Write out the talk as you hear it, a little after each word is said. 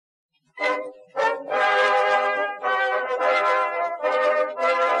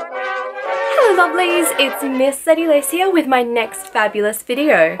lovelies, it's Miss Lady Lace here with my next fabulous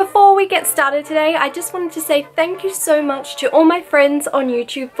video. Before we get started today, I just wanted to say thank you so much to all my friends on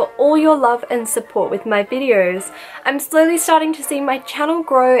YouTube for all your love and support with my videos. I'm slowly starting to see my channel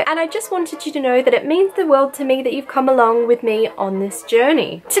grow, and I just wanted you to know that it means the world to me that you've come along with me on this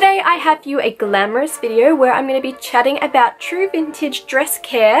journey. Today I have you a glamorous video where I'm going to be chatting about true vintage dress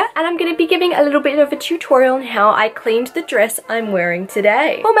care, and I'm going to be giving a little bit of a tutorial on how I cleaned the dress I'm wearing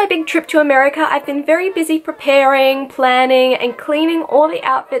today. For my big trip to America, I've been very busy preparing, planning, and cleaning all the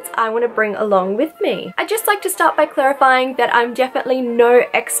outfits I want to bring along with me. I'd just like to start by clarifying that I'm definitely no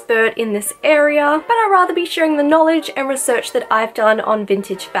expert in this area, but I'd rather be sharing the knowledge and research that I've done on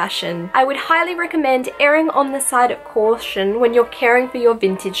vintage fashion. I would highly recommend erring on the side of caution when you're caring for your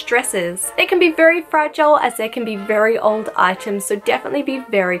vintage dresses. They can be very fragile as they can be very old items, so definitely be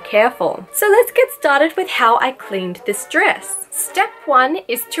very careful. So let's get started with how I cleaned this dress. Step 1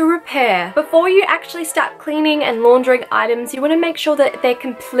 is to repair. Before you actually start cleaning and laundering items, you want to make sure that they're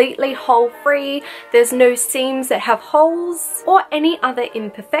completely hole free, there's no seams that have holes, or any other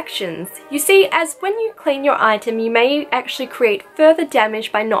imperfections. You see, as when you clean your item, you may actually create further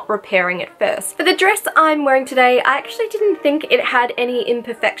damage by not repairing it first. For the dress I'm wearing today, I actually didn't think it had any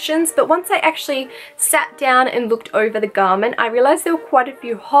imperfections, but once I actually sat down and looked over the garment, I realized there were quite a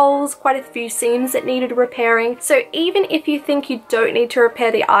few holes, quite a few seams that needed repairing. So even if you think you don't need to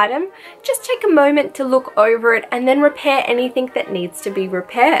repair the item, just take a moment to look over it and then repair anything that needs to be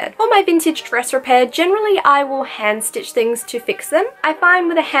repaired. For my vintage dress repair, generally I will hand stitch things to fix them. I find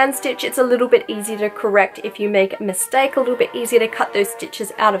with a hand stitch it's a little bit easier to correct if you make a mistake, a little bit easier to cut those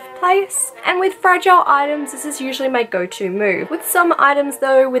stitches out of place. And with fragile items, this is usually my go-to move. With some items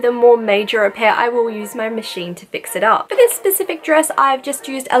though, with a more major repair, I will use my machine to fix it up. For this specific dress, I've just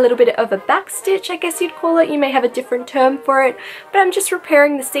used a little bit of a back stitch, I guess you'd call it. You may have a different term for it, but I'm just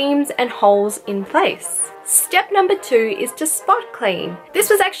repairing the seams and holes in place. Step number 2 is to spot clean.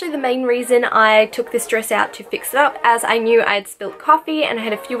 This was actually the main reason I took this dress out to fix it up, as I knew I had spilt coffee and I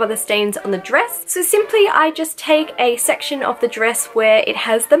had a few other stains on the dress. So simply I just take a section of the dress where it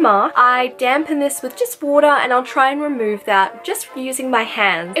has the mark, I dampen this with just water, and I'll try and remove that just using my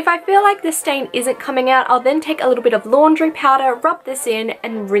hands. If I feel like the stain isn't coming out, I'll then take a little bit of laundry powder, rub this in,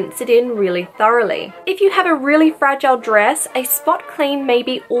 and rinse it in really thoroughly. If you have a really fragile dress, a spot clean may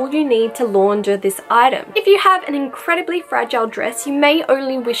be all you need to launder this item. If you have an incredibly fragile dress, you may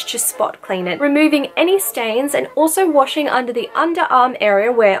only wish to spot clean it, removing any stains and also washing under the underarm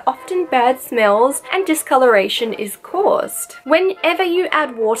area where often bad smells and discoloration is caused. Whenever you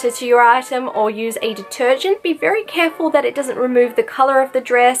add water to your item or use a detergent, be very careful that it doesn't remove the color of the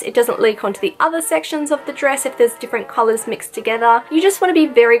dress, it doesn't leak onto the other sections of the dress if there's different colors mixed together. You just want to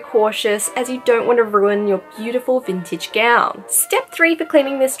be very cautious, as you don't want to ruin your beautiful vintage gown. Step 3 for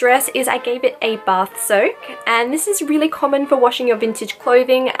cleaning this dress is I gave it a bath soak. And this is really common for washing your vintage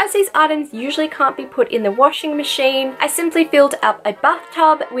clothing, as these items usually can't be put in the washing machine. I simply filled up a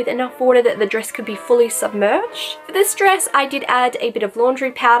bathtub with enough water that the dress could be fully submerged. For this dress I did add a bit of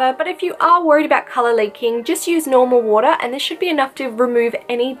laundry powder, but if you are worried about color leaking, just use normal water and this should be enough to remove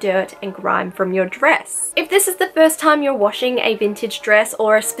any dirt and grime from your dress. If this is the first time you're washing a vintage dress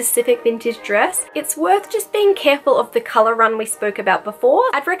or a specific vintage dress, it's worth just being careful of the color run we spoke about before.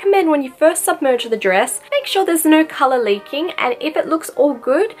 I'd recommend when you first submerge the dress, make sure there's no color leaking, and if it looks all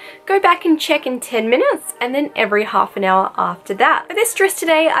good, go back and check in 10 minutes and then every half an hour after that. For this dress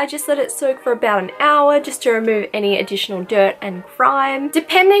today, I just let it soak for about an hour just to remove any additional dirt and grime.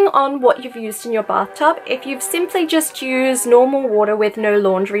 Depending on what you've used in your bathtub, if you've simply just used normal water with no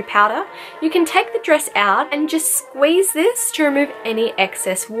laundry powder, you can take the dress out and just squeeze this to remove any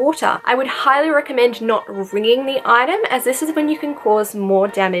excess water. I would highly recommend not wringing the item, as this is when you can cause more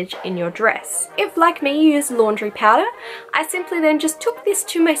damage in your dress. If, like me, you use laundry powder, I simply then just took this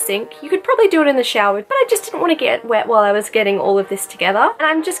to my sink. You could probably do it in the shower, but I just didn't want to get wet while I was getting all of this together. And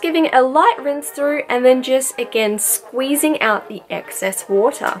I'm just giving a light rinse through and then just again squeezing out the excess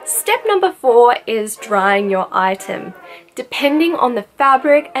water. Step number 4 is drying your item. Depending on the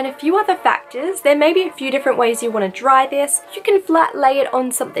fabric and a few other factors, there may be a few different ways you want to dry this. You can flat lay it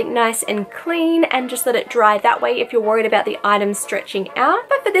on something nice and clean and just let it dry that way if you're worried about the item stretching out.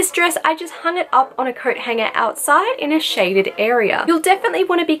 But for this dress, I just hung it up on a coat hanger outside in a shaded area. You'll definitely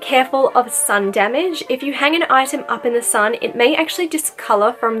want to be careful of sun damage. If you hang an item up in the sun, it may actually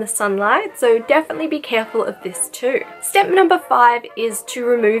discolor from the sunlight, so definitely be careful of this too. Step number 5 is to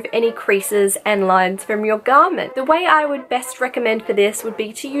remove any creases and lines from your garment. The way I would would best recommend for this would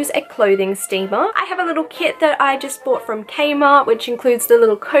be to use a clothing steamer. I have a little kit that I just bought from Kmart, which includes the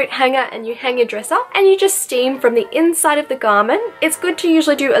little coat hanger, and you hang your dress up and you just steam from the inside of the garment. It's good to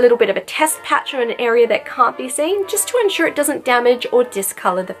usually do a little bit of a test patch on an area that can't be seen, just to ensure it doesn't damage or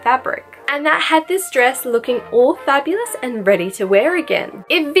discolor the fabric. And that had this dress looking all fabulous and ready to wear again.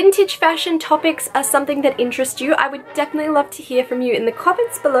 If vintage fashion topics are something that interest you, I would definitely love to hear from you in the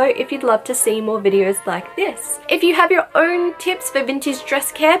comments below if you'd love to see more videos like this. If you have your own tips for vintage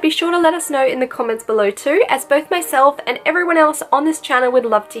dress care, be sure to let us know in the comments below too, as both myself and everyone else on this channel would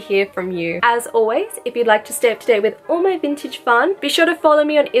love to hear from you. As always, if you'd like to stay up to date with all my vintage fun, be sure to follow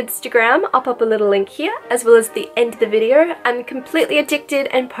me on Instagram. I'll pop a little link here, as well as the end of the video. I'm completely addicted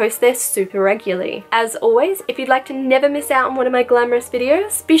and post there super regularly. As always, if you'd like to never miss out on one of my glamorous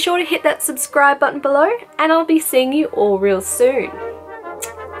videos, be sure to hit that subscribe button below, and I'll be seeing you all real soon.